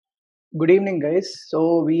Good evening, guys.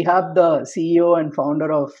 So we have the CEO and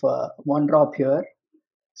founder of OneDrop here.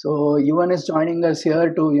 So Yuvan is joining us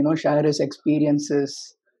here to share his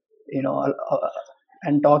experiences, you know,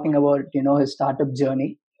 and talking about his startup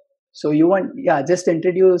journey. So Yuvan, yeah, just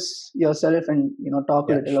introduce yourself and talk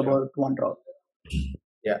a Yeah, little sure. about OneDrop.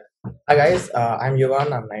 Yeah. Hi guys, I'm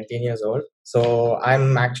Yuvan. I'm 19 years old. So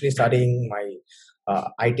I'm actually studying my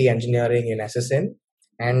IT engineering in SSN.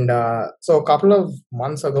 And so a couple of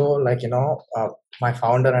months ago, my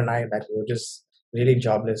founder and I, like, we were just really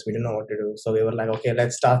jobless. We didn't know what to do. So we were like, okay,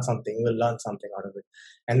 let's start something. We'll learn something out of it.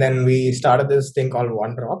 And then we started this thing called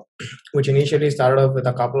OneDrop, which initially started off with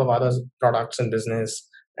a couple of other products and business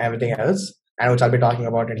and everything else, and which I'll be talking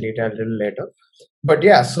about in detail a little later. But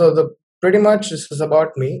yeah, so the pretty much this is about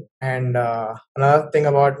me. And another thing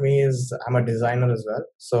about me is I'm a designer as well.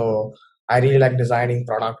 So I really like designing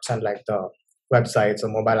products and like the websites or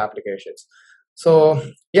mobile applications. So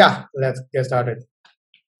yeah, let's get started.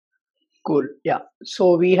 Cool. Yeah.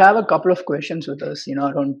 So we have a couple of questions with us,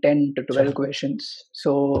 around 10 to Sure. 12 questions.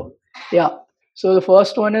 So, yeah. So the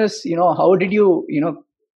first one is, how did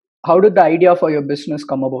how did the idea for your business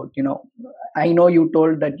come about? I know you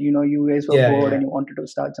told that, you guys were Yeah, yeah, bored yeah. and you wanted to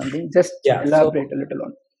start something. Just Yeah. So elaborate a little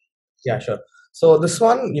on. yeah, sure. So this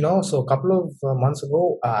one, so a couple of months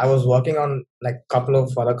ago, I was working on like a couple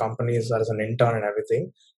of other companies as an intern and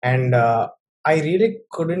everything, and I really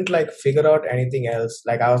couldn't like figure out anything else.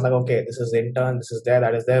 Like I was like, okay, this is intern, this is there,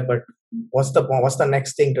 that is there, but what's the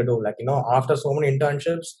next thing to do? Like after so many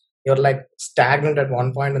internships, you're like stagnant at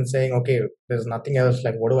one point and saying, okay, there's nothing else.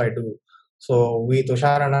 Like, what do I do? So we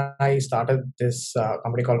Tushar and I started this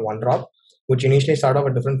company called OneDrop, which initially started off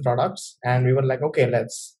with different products, and we were like, okay,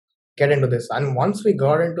 let's get into this. And once we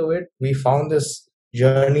got into it, we found this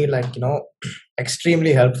journey like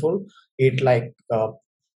extremely helpful. It like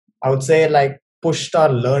I would say like pushed our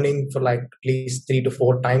learning for like at least 3 to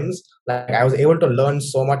 4 times. Like I was able to learn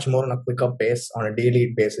so much more on a quicker pace on a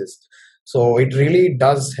daily basis. So it really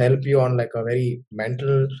does help you on like a very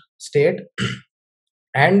mental state,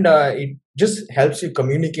 and it just helps you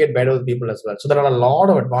communicate better with people as well. So there are a lot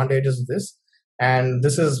of advantages of this, and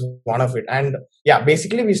this is one of it. And yeah,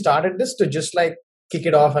 basically we started this to just like kick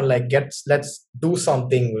it off and like let's do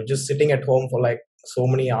something. We're just sitting at home for like so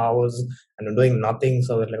many hours and doing nothing,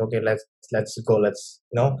 so we're like, okay, let's go, let's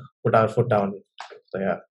put our foot down. So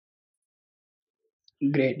yeah.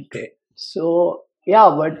 Great, great. So,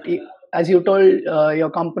 yeah, but as you told, your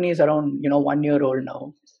company is around, 1 year old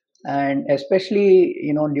now. And especially,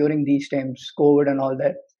 during these times, COVID and all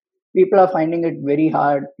that, people are finding it very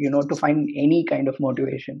hard, to find any kind of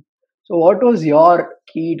motivation. So, what was your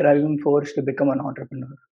key driving force to become an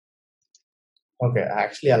entrepreneur? Okay,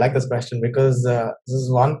 actually, I like this question because this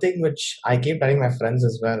is one thing which I keep telling my friends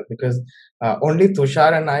as well. Because only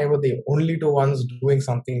Tushar and I were the only two ones doing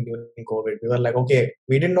something during COVID. We were like, okay,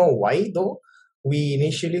 we didn't know why though. We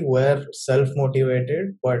initially were self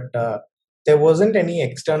motivated, but there wasn't any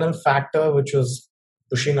external factor which was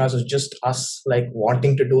pushing us. It was just us like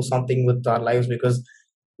wanting to do something with our lives, because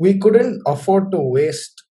we couldn't afford to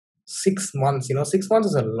waste 6 months. 6 months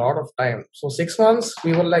is a lot of time. So 6 months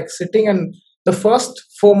we were like sitting, and the first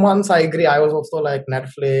 4 months, I agree, I was also like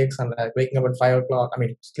Netflix and like waking up at 5 o'clock. I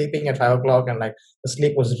mean, sleeping at 5 o'clock, and like the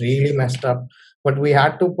sleep was really messed up. But we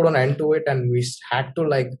had to put an end to it, and we had to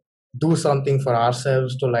like do something for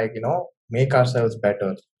ourselves to like make ourselves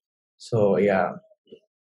better. So yeah.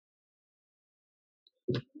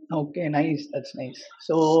 Okay, nice. That's nice.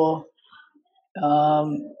 So,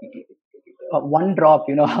 um, one drop,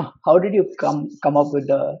 how did you come up with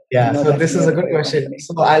the, Yeah, so that this is a name good for your question. company?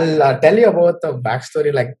 So I'll tell you about the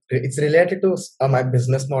backstory. Like it's related to my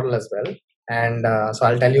business model as well, and so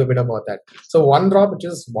I'll tell you a bit about that. So one drop, which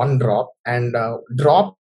is one drop, and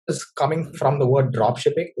drop is coming from the word drop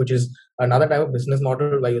shipping, which is another type of business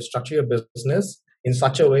model where you structure your business in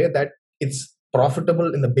such a way that it's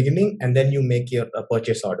profitable in the beginning, and then you make your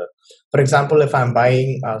purchase order. For example, if I'm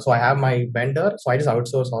buying, so I have my vendor, so I just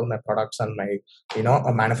outsource all my products and my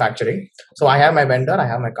manufacturing. So I have my vendor, I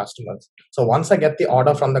have my customers. So once I get the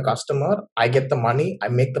order from the customer, I get the money, I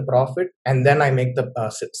make the profit, and then I make the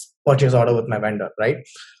purchase order with my vendor, right?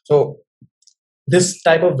 So this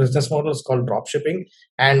type of business model is called drop shipping.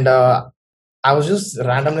 And I was just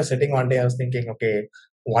randomly sitting one day, I was thinking, okay,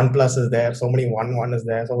 one plus is there, so many one is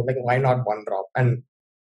there, so I was like, why not one drop? And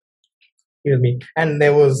excuse me, and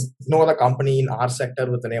there was no other company in our sector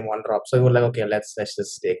with the name one drop, so we were like, okay, let's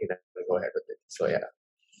just take it and go ahead with it. So yeah.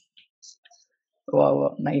 Wow,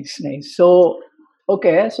 wow, nice, nice. So,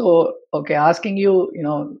 okay, asking you,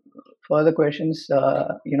 further questions.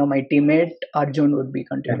 My teammate Arjun would be Yeah,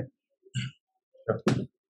 continuing. sure.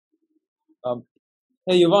 Um,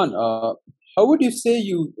 hey, Yuvan, how would you say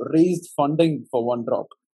you raised funding for OneDrop?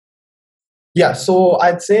 Yeah, so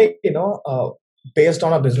I'd say, based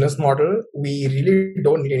on a business model, we really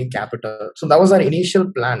don't need any capital. So that was our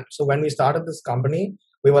initial plan. So when we started this company,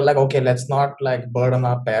 we were like, okay, let's not like burden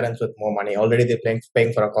our parents with more money. Already they're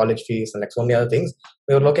paying for our college fees and like so many other things.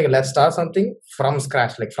 We were like, okay, let's start something from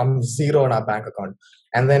scratch, like from zero in our bank account.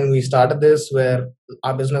 And then we started this where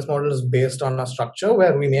our business model is based on a structure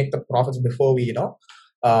where we make the profits before we,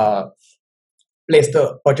 uh, place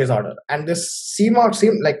the purchase order. And this seemed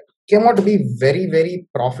like came out to be very very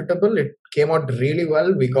profitable. It came out really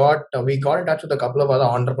well. We got in touch with a couple of other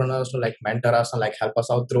entrepreneurs to like mentor us and like help us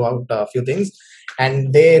out throughout a few things,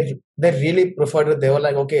 and they really preferred it. They were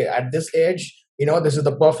like, okay, at this age, this is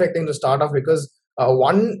the perfect thing to start off because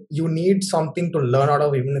one, you need something to learn out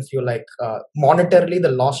of, even if you like monetarily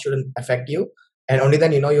the loss shouldn't affect you, and only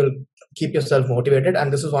then you'll keep yourself motivated.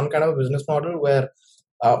 And this is one kind of business model where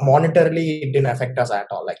monetarily it didn't affect us at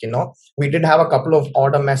all. Like, we did have a couple of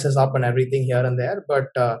order messes up and everything here and there, but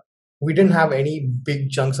we didn't have any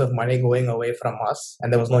big chunks of money going away from us,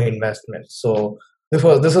 and there was no investment. So this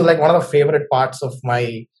is like one of the favorite parts of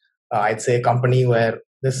my I'd say company, where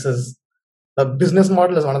this is the business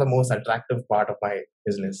model is one of the most attractive part of my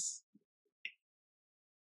business.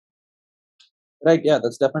 Right, yeah,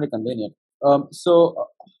 that's definitely convenient.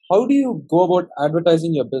 How do you go about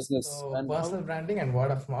advertising your business? So And personal branding and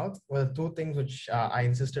word of mouth were the two things which I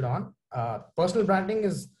insisted on. Personal branding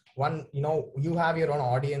is one, you have your own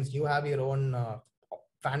audience, you have your own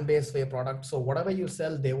fan base for your product. So whatever you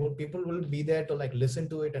sell, people will be there to like listen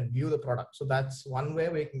to it and view the product. So that's one way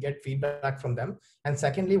we can get feedback from them. And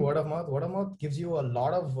secondly, word of mouth. Word of mouth gives you a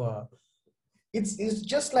lot of it's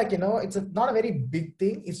just like, it's not a very big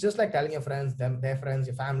thing. It's just like telling your friends, their friends,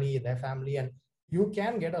 your family, their family, and you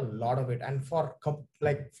can get a lot of it. And for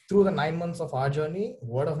like through the 9 months of our journey,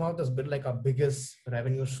 word of mouth has been like our biggest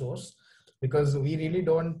revenue source, because we really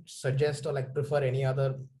don't suggest or like prefer any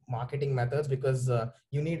other marketing methods, because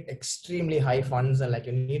you need extremely high funds, and like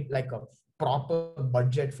you need like a proper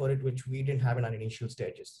budget for it, which we didn't have in our initial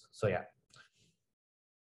stages. So yeah.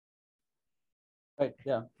 right,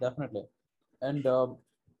 yeah, definitely. And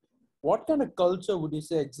what kind of culture would you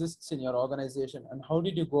say exists in your organization, and how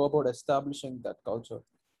did you go about establishing that culture?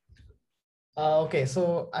 Okay,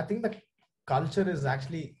 so I think the culture is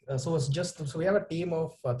actually so we have a team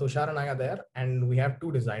of Tushar and I are there, and we have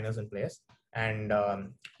two designers in place. And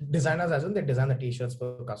designers, as in they design the t-shirts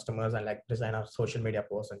for customers and like design our social media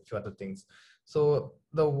posts and few other things. So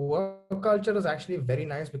the work culture is actually very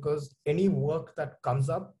nice, because any work that comes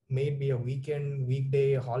up, may it be a weekend,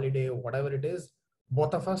 weekday, holiday, whatever it is,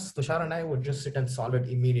 both of us, Tushar and I, would just sit and solve it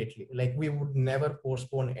immediately. Like we would never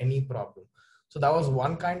postpone any problem. So that was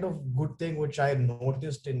one kind of good thing which I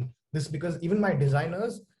noticed in this, because even my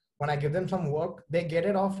designers, when I give them some work, they get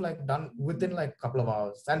it off like done within like a couple of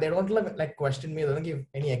hours, and they don't like question me. They don't give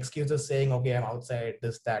any excuses saying, okay, I'm outside,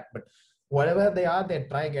 this, that. But whatever they are, they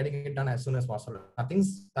try getting it done as soon as possible. I think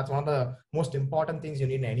that's one of the most important things you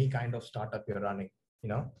need in any kind of startup you're running, you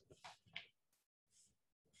know?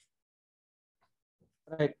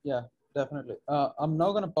 Right, yeah, definitely. I'm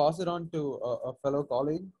now going to pass it on to a fellow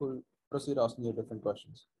colleague who will proceed asking you different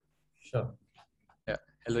questions. Sure. Yeah.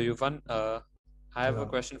 Hello, Yuvan. I have a Hello.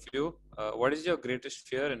 question for you. What is your greatest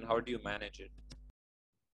fear and how do you manage it?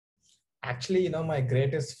 Actually, my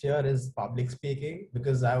greatest fear is public speaking,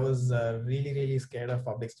 because I was really, really scared of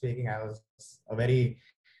public speaking. I was a very,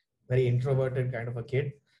 very introverted kind of a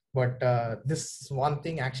kid. But this one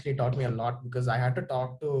thing actually taught me a lot, because I had to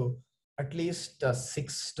talk to at least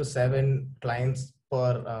 6 to 7 clients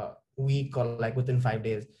per week, or like within 5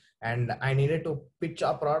 days. And I needed to pitch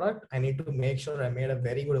a product. I need to make sure I made a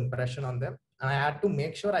very good impression on them. And I had to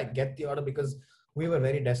make sure I get the order, because we were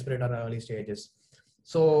very desperate on early stages.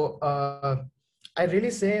 So I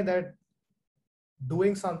really say that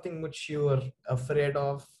doing something which you're afraid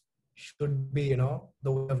of should be,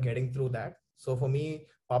 the way of getting through that. So for me,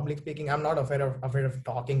 public speaking, I'm not afraid of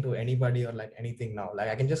talking to anybody or like anything now. Like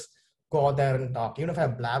I can just go out there and talk, even if I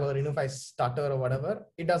blabber, even if I stutter or whatever,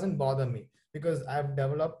 it doesn't bother me, because I've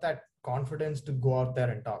developed that confidence to go out there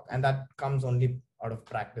and talk, and that comes only out of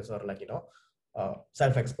practice, or like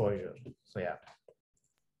self exposure. So yeah.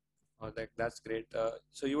 Oh, that's great.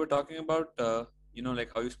 So you were talking about,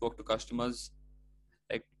 like how you spoke to customers.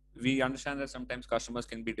 Like we understand that sometimes customers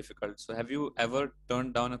can be difficult. So have you ever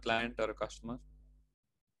turned down a client or a customer?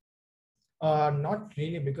 Not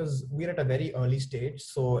really, because we're at a very early stage.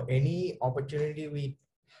 So any opportunity we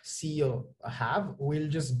see or have, we'll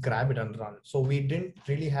just grab it and run. So we didn't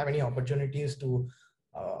really have any opportunities to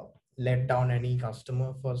let down any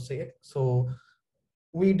customer for say. So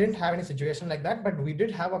we didn't have any situation like that, but we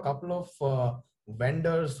did have a couple of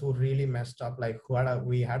vendors who really messed up, like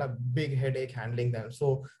we had a big headache handling them.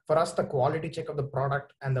 So for us, the quality check of the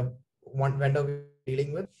product and the one vendor we were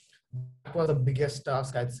dealing with, that was the biggest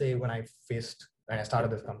task I'd say when I faced when I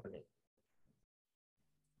started this company.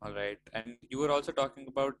 All right. And you were also talking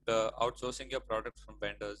about outsourcing your products from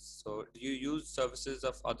vendors. So do you use services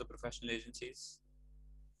of other professional agencies?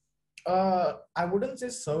 I wouldn't say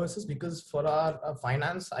services, because for our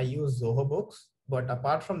finance, I use Zoho Books. But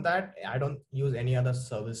apart from that, I don't use any other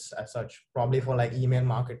service as such. Probably for like email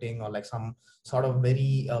marketing or like some sort of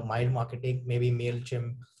very mild marketing, maybe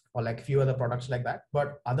MailChimp or like a few other products like that.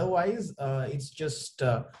 But otherwise, it's just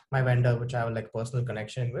my vendor, which I have like personal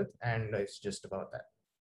connection with, and it's just about that.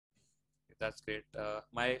 That's great.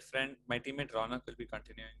 My teammate Ronak will be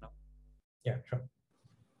continuing now. Yeah, sure.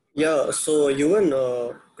 Yeah, so Yuvan,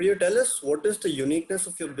 could you tell us what is the uniqueness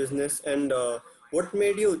of your business and what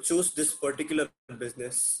made you choose this particular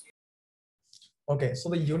business? Okay, so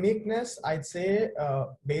the uniqueness, I'd say,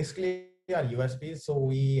 basically are USPs. So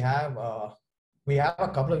we have a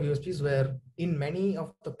couple of USPs where in many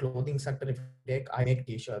of the clothing sector, if you take, I make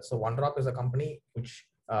t-shirts. So OneDrop is a company which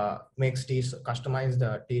makes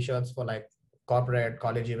customized t-shirts for like corporate,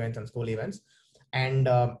 college events and school events. And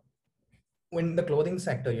in the clothing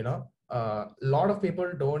sector, a lot of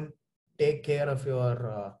people don't take care of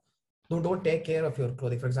your don't take care of your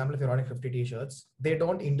clothing. For example, if you're ordering 50 t-shirts, they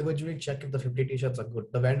don't individually check if the 50 t-shirts are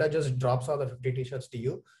good. The vendor just drops all the 50 t-shirts to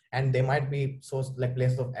you, and they might be so like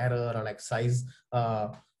places of error or like size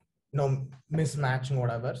mismatching,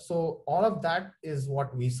 whatever. So all of that is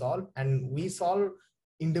what we solve, and we solve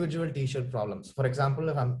individual t-shirt problems. For example,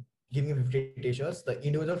 if I'm giving you 50 t-shirts, the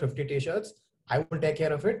individual 50 t-shirts, I will take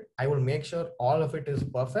care of it. I will make sure all of it is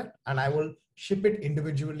perfect, and I will ship it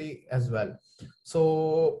individually as well.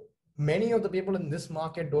 So many of the people in this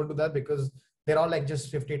market don't do that, because they're all like just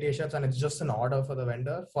 50 t-shirts and it's just an order for the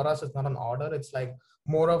vendor. For us, it's not an order. It's like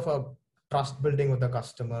more of a trust building with the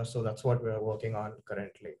customer. So that's what we're working on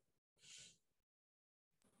currently.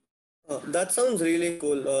 That sounds really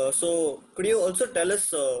cool. So could you also tell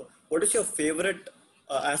us what is your favorite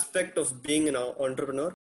aspect of being an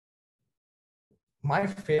entrepreneur? My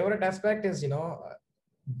favorite aspect is,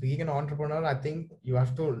 being an entrepreneur, I think you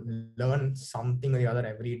have to learn something or the other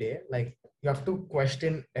every day. Like you have to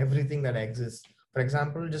question everything that exists. For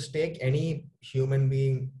example, just take any human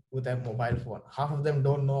being with a mobile phone. Half of them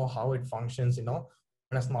don't know how it functions. When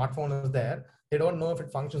a smartphone is there, they don't know if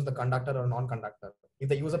it functions the conductor or non-conductor. If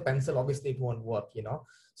they use a pencil, obviously it won't work.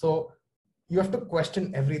 So you have to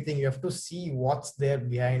question everything. You have to see what's there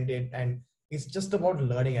behind it, and it's just about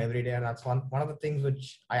learning every day. And that's one of the things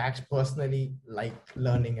which I actually personally like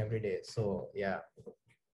learning every day. So yeah.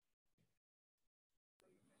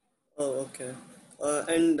 Oh, okay.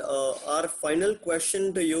 And our final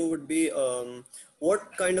question to you would be,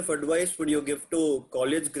 what kind of advice would you give to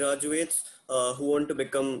college graduates who want to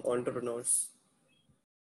become entrepreneurs?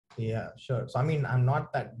 Yeah, sure. So, I mean, I'm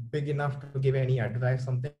not that big enough to give any advice,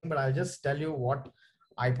 something, but I'll just tell you what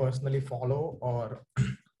I personally follow, or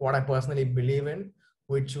what I personally believe in,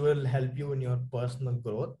 which will help you in your personal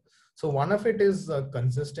growth. So one of it is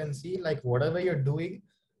consistency. Like whatever you're doing,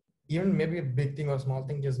 even maybe a big thing or small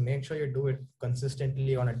thing, just make sure you do it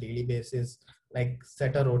consistently on a daily basis. Like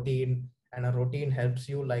set a routine, and a routine helps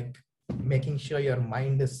you like making sure your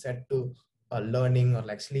mind is set to learning or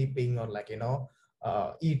like sleeping or like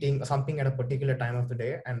eating something at a particular time of the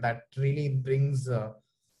day, and that really brings a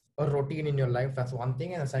routine in your life. That's one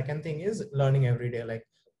thing. And the second thing is learning every day. Like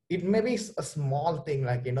it may be a small thing,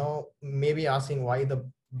 like maybe asking why the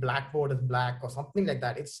blackboard is black or something like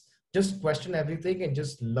that. It's just question everything and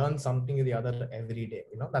just learn something or the other every day.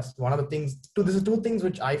 That's one of the things. This is two things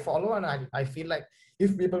which I follow, and I feel like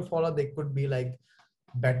if people follow, they could be like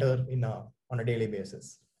better on a daily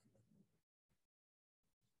basis.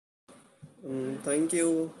 Thank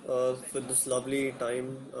you for this lovely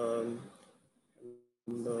time.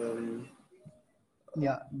 And,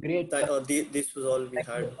 Yeah, great. this was all we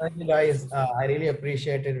had. Thank you guys. I really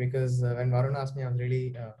appreciate it, because when Varun asked me, I was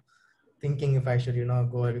really thinking if I should,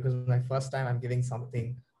 go, because my first time I'm giving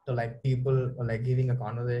something to like people, or like giving a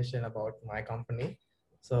conversation about my company.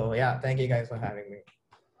 So yeah, thank you guys for having me.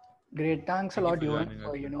 Great. Thanks a Thank you lot, for Yuvan,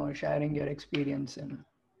 joining for us. sharing your experience and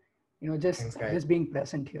just Thanks, guys. just being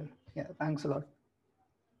present here. Yeah, thanks a lot.